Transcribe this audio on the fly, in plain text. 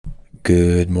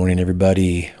Good morning,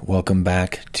 everybody. Welcome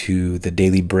back to the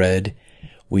Daily Bread.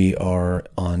 We are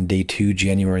on day 2,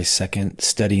 January 2nd,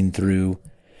 studying through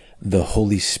the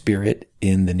Holy Spirit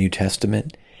in the New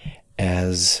Testament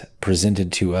as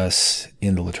presented to us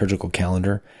in the liturgical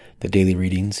calendar, the daily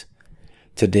readings.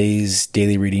 Today's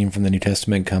daily reading from the New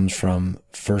Testament comes from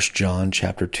 1 John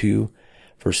chapter 2,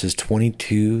 verses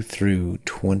 22 through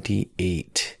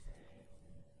 28.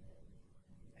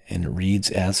 And it reads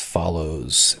as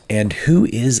follows. And who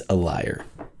is a liar?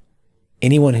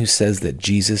 Anyone who says that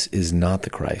Jesus is not the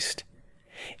Christ.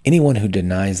 Anyone who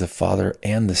denies the Father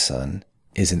and the Son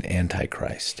is an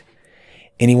antichrist.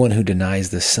 Anyone who denies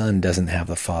the Son doesn't have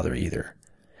the Father either.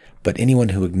 But anyone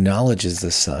who acknowledges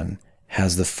the Son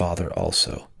has the Father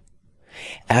also.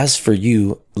 As for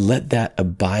you, let that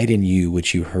abide in you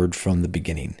which you heard from the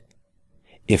beginning.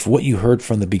 If what you heard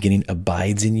from the beginning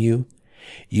abides in you,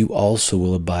 you also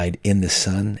will abide in the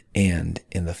Son and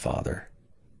in the Father.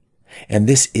 And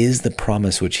this is the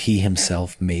promise which he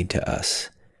himself made to us,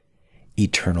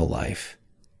 eternal life.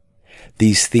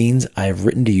 These things I have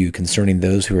written to you concerning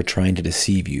those who are trying to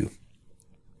deceive you.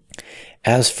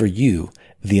 As for you,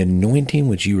 the anointing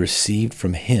which you received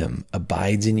from him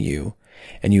abides in you,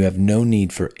 and you have no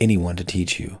need for anyone to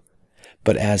teach you.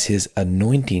 But as his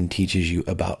anointing teaches you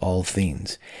about all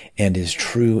things, and is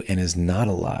true and is not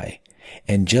a lie,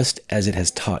 and just as it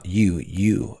has taught you,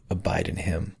 you abide in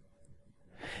him.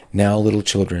 Now, little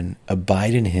children,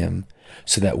 abide in him,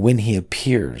 so that when he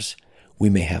appears, we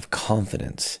may have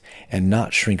confidence and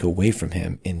not shrink away from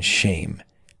him in shame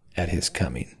at his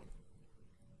coming.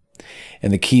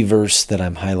 And the key verse that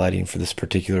I'm highlighting for this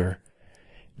particular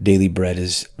daily bread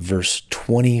is verse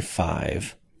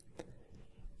 25.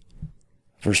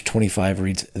 Verse 25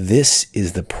 reads, "This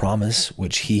is the promise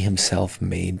which he himself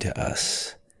made to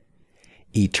us,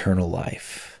 eternal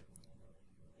life."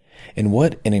 And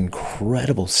what an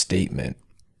incredible statement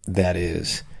that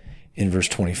is in verse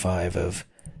 25 of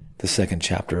the second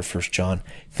chapter of 1 John.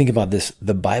 Think about this.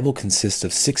 The Bible consists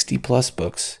of 60 plus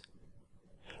books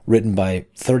written by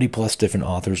 30 plus different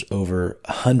authors over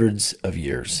hundreds of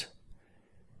years.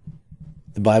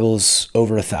 The Bible is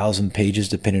over 1,000 pages,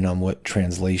 depending on what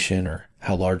translation or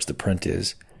how large the print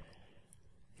is.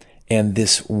 And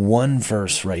this one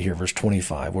verse right here, verse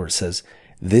 25, where it says,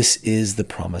 "This is the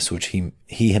promise which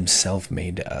he himself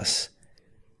made to us,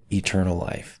 eternal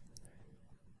life."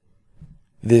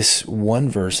 This one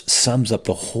verse sums up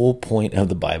the whole point of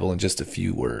the Bible in just a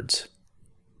few words.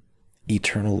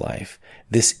 Eternal life.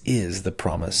 This is the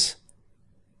promise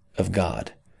of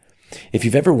God. If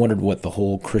you've ever wondered what the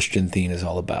whole Christian thing is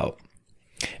all about,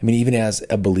 I mean, even as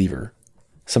a believer,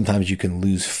 sometimes you can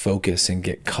lose focus and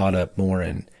get caught up more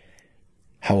in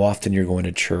how often you're going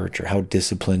to church or how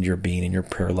disciplined you're being in your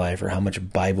prayer life or how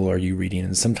much Bible are you reading.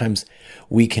 And sometimes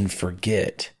we can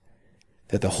forget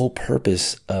that the whole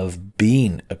purpose of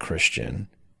being a Christian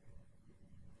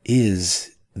is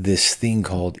this thing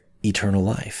called eternal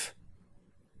life.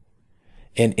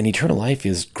 And eternal life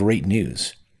is great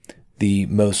news. The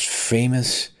most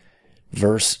famous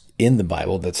verse in the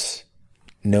Bible that's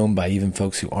known by even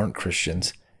folks who aren't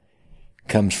Christians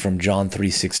comes from John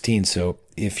 3:16. So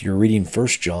if you're reading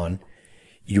 1 John,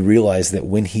 you realize that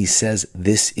when he says,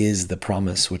 "This is the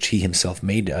promise which he himself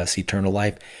made to us, eternal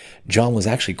life," John was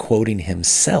actually quoting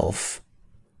himself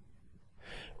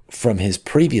from his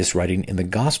previous writing in the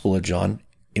Gospel of John,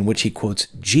 in which he quotes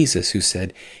Jesus, who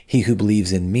said, "He who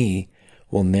believes in me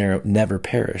will never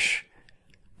perish,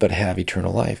 but have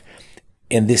eternal life."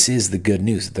 And this is the good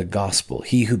news, the gospel.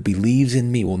 "He who believes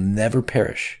in me will never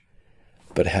perish,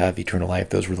 but have eternal life."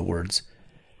 Those were the words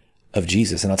of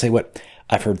Jesus. And I'll tell you what,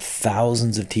 I've heard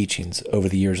thousands of teachings over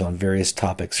the years on various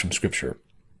topics from Scripture.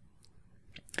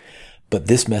 But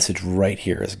this message right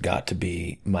here has got to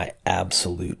be my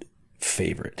absolute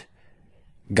favorite.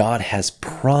 God has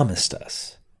promised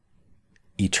us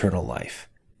eternal life.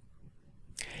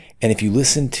 And if you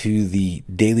listen to the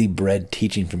Daily Bread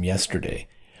teaching from yesterday,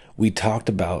 we talked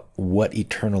about what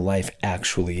eternal life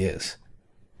actually is.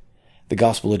 The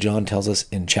Gospel of John tells us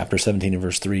in chapter 17 and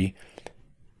verse 3,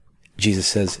 Jesus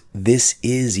says, "This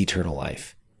is eternal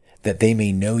life, that they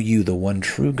may know you, the one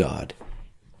true God,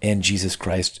 and Jesus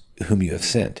Christ, whom you have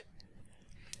sent."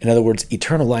 In other words,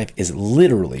 eternal life is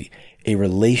literally a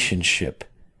relationship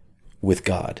with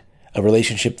God, a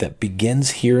relationship that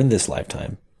begins here in this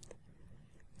lifetime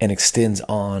and extends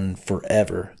on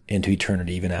forever into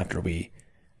eternity, even after we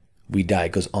die.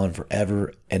 It goes on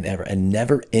forever and ever, a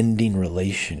never-ending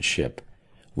relationship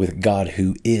with God,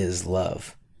 who is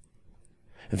love.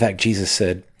 In fact, Jesus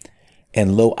said,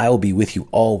 "And lo, I will be with you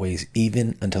always,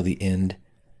 even until the end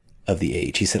of the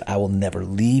age." He said, "I will never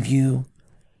leave you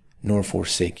nor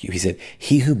forsake you. He said,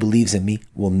 he who believes in me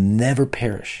will never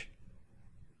perish,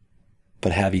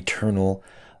 but have eternal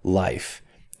life.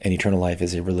 And eternal life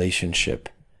is a relationship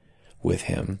with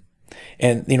him.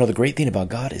 And, the great thing about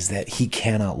God is that he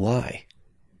cannot lie.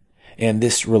 And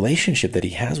this relationship that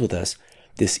he has with us,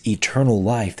 this eternal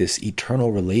life, this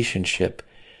eternal relationship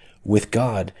with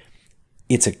God,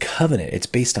 it's a covenant. It's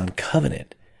based on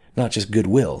covenant, not just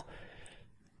goodwill.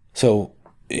 So,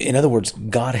 in other words,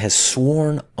 God has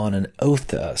sworn on an oath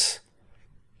to us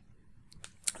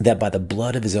that by the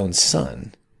blood of his own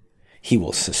Son, he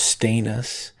will sustain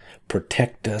us,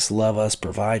 protect us, love us,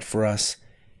 provide for us.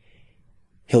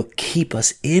 He'll keep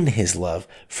us in his love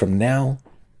from now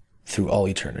through all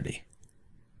eternity.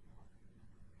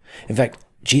 In fact,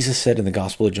 Jesus said in the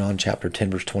Gospel of John, chapter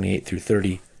 10, verse 28 through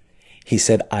 30, he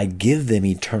said, I give them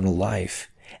eternal life,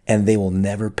 and they will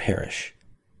never perish.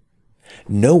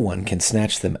 No one can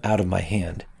snatch them out of my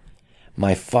hand.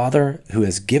 My Father who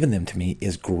has given them to me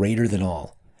is greater than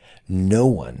all. No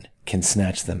one can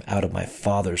snatch them out of my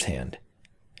Father's hand.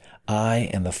 I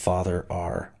and the Father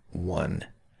are one.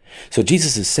 So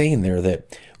Jesus is saying there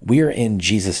that we are in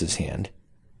Jesus' hand,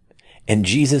 and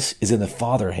Jesus is in the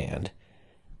Father's hand,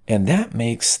 and that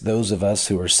makes those of us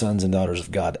who are sons and daughters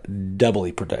of God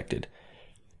doubly protected.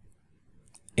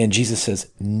 And Jesus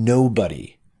says,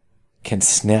 nobody can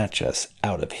snatch us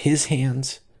out of his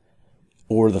hands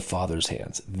or the Father's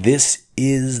hands. This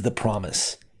is the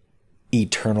promise,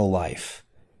 eternal life,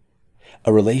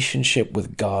 a relationship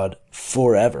with God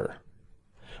forever,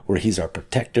 where he's our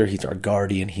protector, he's our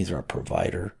guardian, he's our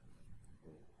provider.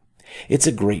 It's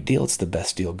a great deal. It's the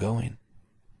best deal going.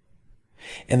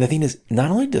 And the thing is,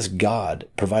 not only does God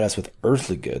provide us with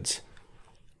earthly goods,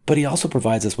 but he also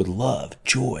provides us with love,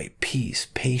 joy, peace,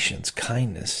 patience,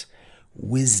 kindness,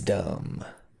 wisdom.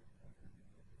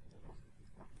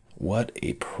 What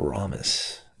a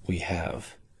promise we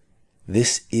have.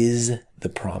 This is the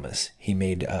promise he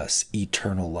made to us,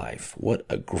 eternal life. What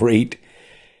a great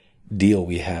deal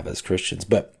we have as Christians.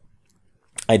 But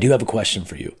I do have a question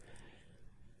for you.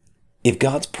 If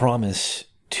God's promise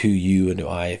to you and to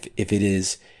I, if it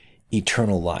is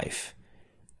eternal life,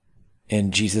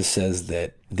 and Jesus says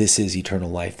that this is eternal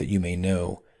life, that you may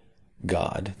know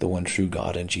God, the one true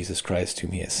God, and Jesus Christ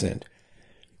whom he has sent.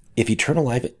 If eternal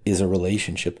life is a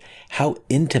relationship, how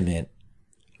intimate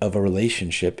of a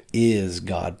relationship is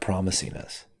God promising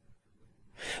us?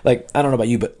 Like, I don't know about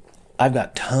you, but I've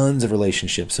got tons of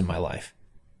relationships in my life,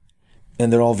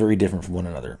 and they're all very different from one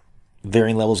another.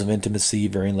 Varying levels of intimacy,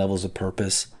 varying levels of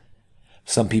purpose.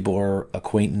 Some people are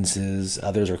acquaintances,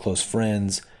 others are close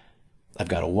friends. I've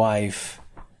got a wife.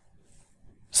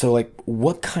 So, like,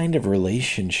 what kind of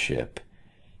relationship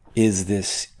is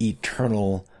this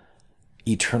eternal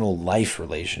life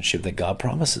relationship that God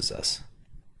promises us?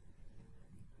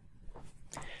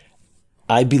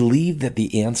 I believe that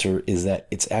the answer is that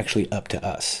it's actually up to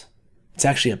us. It's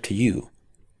actually up to you.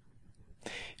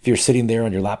 If you're sitting there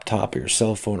on your laptop or your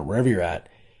cell phone or wherever you're at,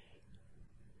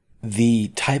 the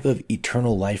type of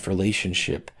eternal life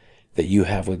relationship that you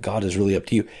have with God is really up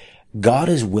to you. God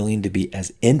is willing to be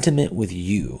as intimate with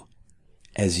you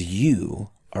as you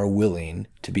are willing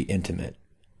to be intimate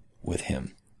with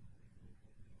him.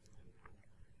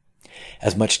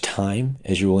 As much time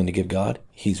as you're willing to give God,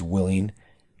 he's willing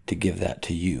to give that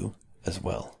to you as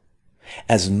well.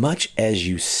 As much as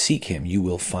you seek him, you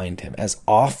will find him. As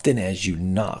often as you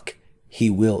knock, he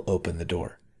will open the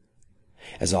door.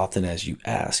 As often as you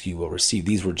ask, you will receive.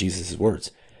 These were Jesus'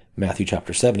 words. Matthew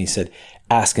chapter 7, he said,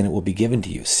 ask and it will be given to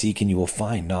you. Seek and you will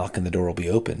find. Knock and the door will be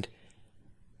opened.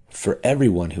 For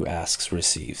everyone who asks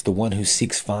receives. The one who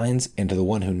seeks finds, and to the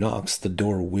one who knocks, the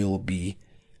door will be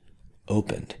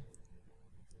opened.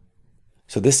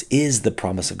 So this is the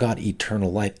promise of God,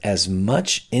 eternal life. As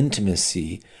much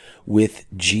intimacy with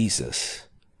Jesus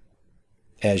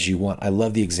as you want. I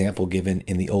love the example given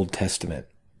in the Old Testament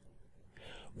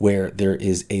where there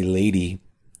is a lady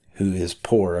who is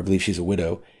poor. I believe she's a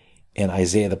widow. And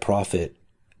Isaiah the prophet,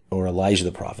 or Elijah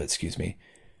the prophet,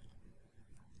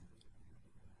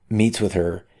 meets with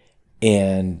her,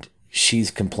 and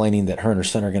she's complaining that her and her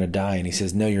son are going to die. And he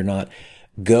says, no, you're not.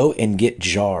 Go and get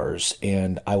jars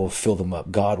and I will fill them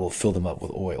up. God will fill them up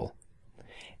with oil.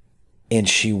 And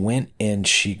she went and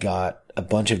she got a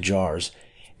bunch of jars.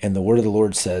 And the word of the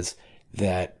Lord says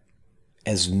that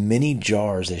as many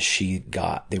jars as she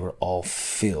got, they were all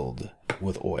filled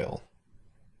with oil.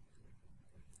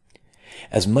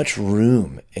 As much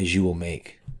room as you will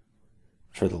make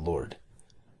for the Lord,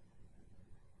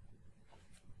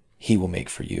 he will make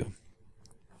for you.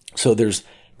 So there's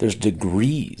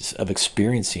degrees of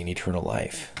experiencing eternal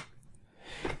life.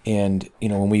 And,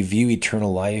 when we view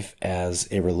eternal life as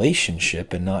a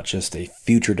relationship and not just a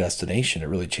future destination, it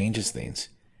really changes things.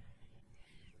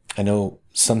 I know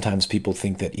sometimes people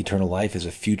think that eternal life is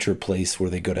a future place where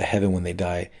they go to heaven when they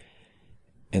die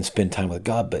and spend time with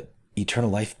God, but eternal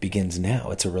life begins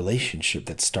now. It's a relationship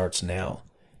that starts now.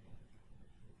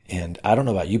 And I don't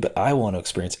know about you, but I want to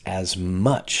experience as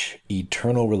much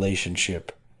eternal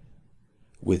relationship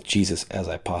with Jesus as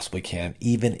I possibly can,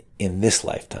 even in this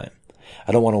lifetime.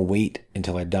 I don't want to wait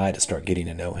until I die to start getting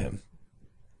to know him.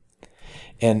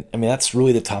 And that's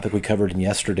really the topic we covered in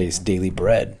yesterday's Daily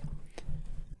Bread.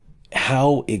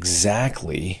 How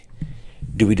exactly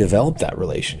do we develop that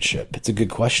relationship? It's a good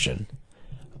question.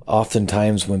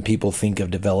 Oftentimes when people think of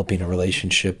developing a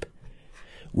relationship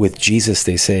with Jesus,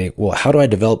 they say, well, how do I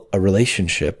develop a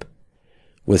relationship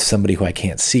with somebody who I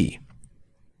can't see?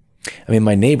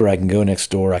 My neighbor, I can go next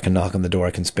door, I can knock on the door,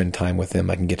 I can spend time with them,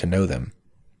 I can get to know them.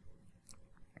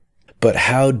 But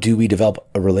how do we develop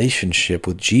a relationship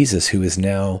with Jesus, who is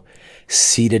now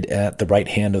seated at the right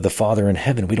hand of the Father in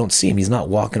heaven? We don't see him. He's not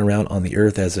walking around on the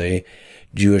earth as a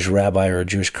Jewish rabbi or a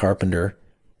Jewish carpenter.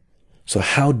 So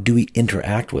how do we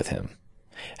interact with him?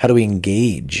 How do we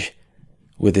engage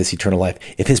with this eternal life?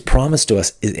 If his promise to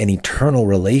us is an eternal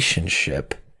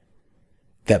relationship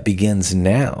that begins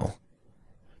now,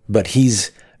 but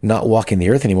he's not walking the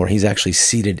earth anymore, he's actually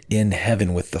seated in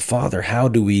heaven with the Father, how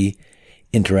do we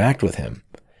interact with him?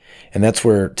 And that's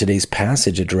where today's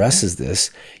passage addresses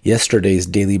this. Yesterday's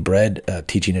Daily Bread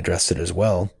teaching addressed it as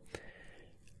well.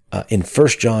 In 1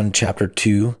 John chapter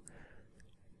 2,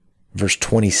 verse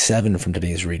 27 from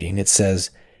today's reading, it says,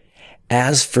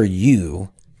 "As for you,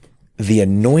 the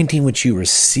anointing which you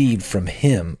received from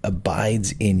him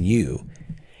abides in you,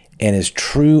 and is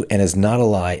true and is not a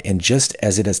lie, and just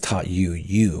as it has taught you,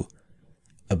 you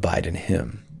abide in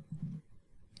him."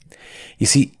 You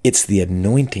see, it's the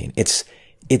anointing. It's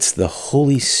the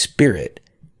Holy Spirit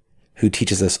who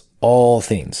teaches us all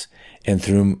things, and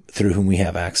through whom we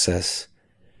have access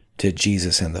to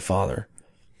Jesus and the Father.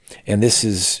 And this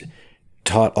is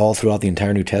taught all throughout the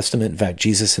entire New Testament. In fact,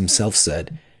 Jesus himself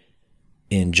said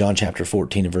in John chapter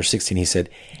 14 and verse 16, he said,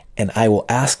 "And I will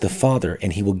ask the Father,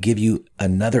 and he will give you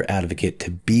another advocate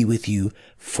to be with you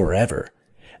forever,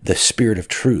 the Spirit of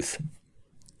truth.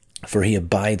 For he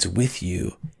abides with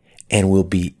you and will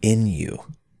be in you."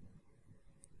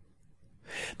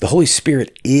 The Holy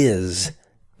Spirit is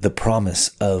the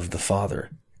promise of the Father.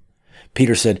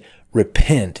 Peter said,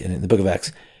 repent. And in the book of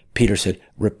Acts, Peter said,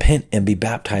 repent and be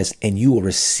baptized, and you will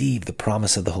receive the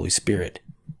promise of the Holy Spirit.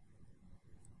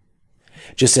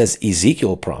 Just as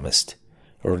Ezekiel promised,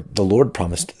 or the Lord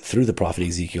promised through the prophet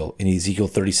Ezekiel, in Ezekiel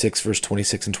 36, verse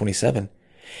 26 and 27,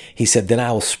 he said, "Then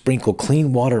I will sprinkle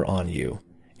clean water on you,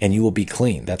 and you will be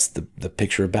clean." That's the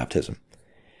picture of baptism.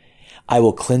 "I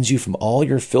will cleanse you from all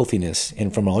your filthiness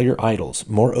and from all your idols.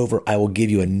 Moreover, I will give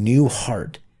you a new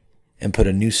heart and put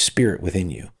a new spirit within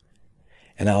you.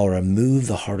 And I will remove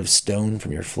the heart of stone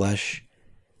from your flesh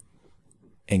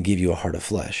and give you a heart of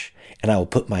flesh. And I will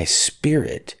put my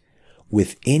spirit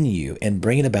within you and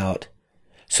bring it about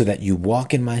so that you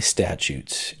walk in my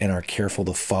statutes and are careful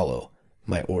to follow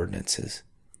my ordinances."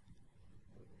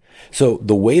 So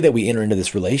the way that we enter into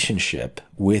this relationship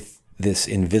with this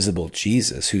invisible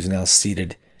Jesus, who's now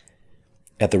seated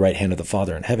at the right hand of the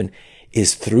Father in heaven,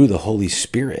 is through the Holy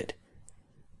Spirit.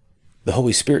 The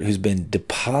Holy Spirit who's been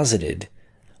deposited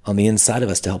on the inside of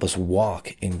us to help us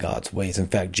walk in God's ways. In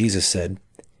fact, Jesus said,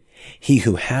 "He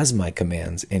who has my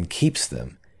commands and keeps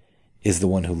them is the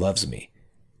one who loves me.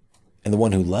 And the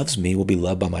one who loves me will be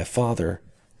loved by my Father,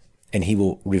 and he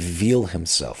will reveal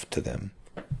himself to them."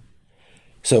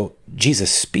 So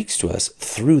Jesus speaks to us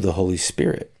through the Holy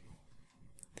Spirit.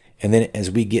 And then as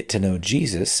we get to know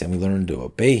Jesus and we learn to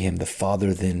obey him, the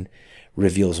Father then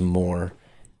reveals more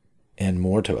and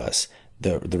more to us.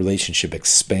 The relationship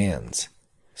expands,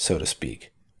 so to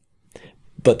speak.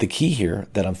 But the key here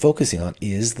that I'm focusing on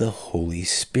is the Holy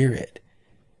Spirit.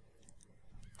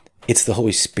 It's the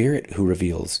Holy Spirit who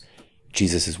reveals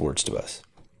Jesus' words to us.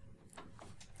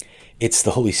 It's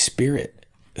the Holy Spirit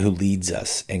who leads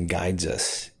us and guides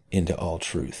us into all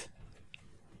truth.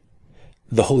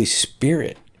 The Holy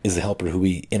Spirit is the helper who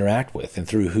we interact with and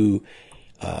through who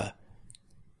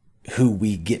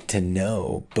we get to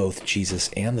know both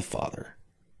Jesus and the Father.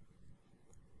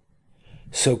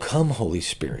 So come, Holy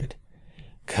Spirit,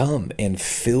 come and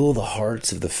fill the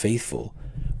hearts of the faithful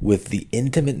with the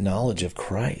intimate knowledge of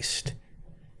Christ.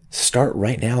 Start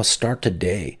right now. Start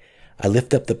today. I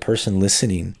lift up the person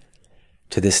listening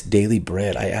to this daily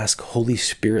bread. I ask, Holy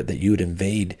Spirit, that you would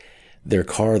invade their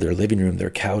car, their living room, their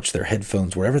couch, their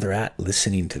headphones, wherever they're at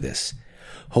listening to this.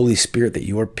 Holy Spirit, that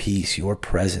your peace, your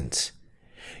presence,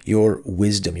 your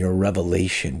wisdom, your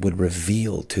revelation would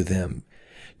reveal to them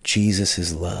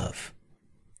Jesus' love.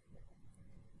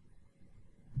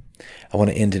 I want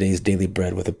to end today's Daily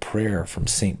Bread with a prayer from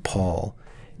St. Paul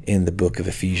in the book of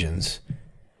Ephesians,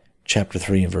 chapter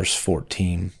 3 and verse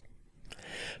 14.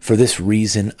 For this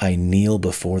reason I kneel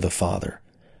before the Father,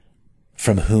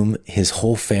 from whom his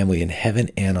whole family in heaven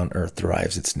and on earth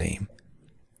derives its name.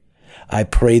 I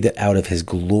pray that out of his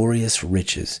glorious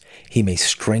riches he may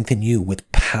strengthen you with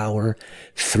power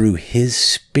through his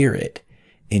Spirit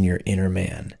in your inner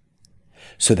man,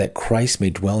 so that Christ may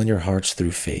dwell in your hearts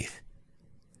through faith.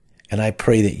 And I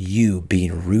pray that you,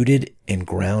 being rooted and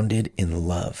grounded in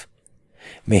love,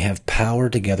 may have power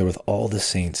together with all the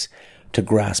saints to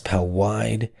grasp how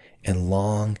wide and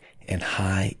long and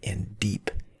high and deep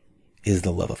is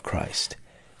the love of Christ,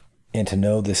 and to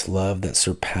know this love that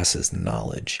surpasses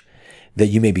knowledge, that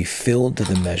you may be filled to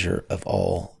the measure of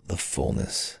all the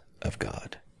fullness of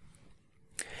God.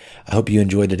 I hope you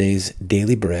enjoyed today's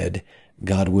Daily Bread.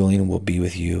 God willing, we'll be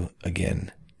with you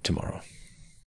again tomorrow.